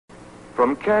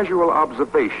From casual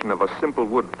observation of a simple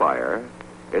wood fire,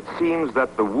 it seems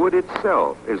that the wood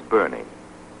itself is burning.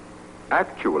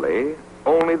 Actually,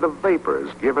 only the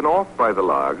vapors given off by the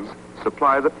logs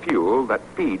supply the fuel that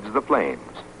feeds the flames.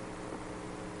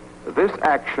 This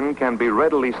action can be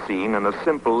readily seen in a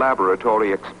simple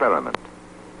laboratory experiment.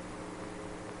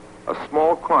 A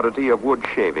small quantity of wood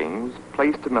shavings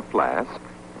placed in a flask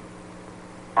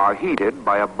are heated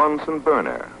by a Bunsen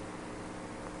burner.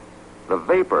 The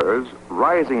vapors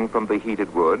rising from the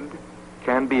heated wood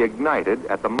can be ignited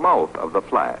at the mouth of the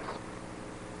flask.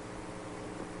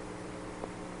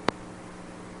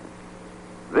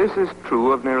 This is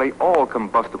true of nearly all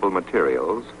combustible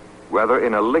materials, whether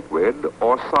in a liquid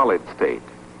or solid state.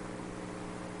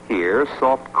 Here,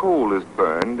 soft coal is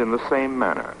burned in the same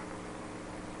manner.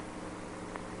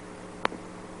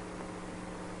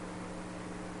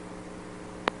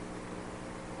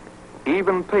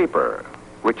 Even paper,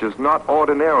 which is not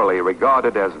ordinarily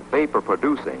regarded as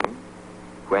vapor-producing,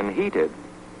 when heated,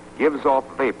 gives off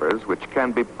vapors which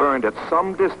can be burned at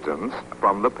some distance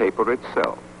from the paper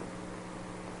itself.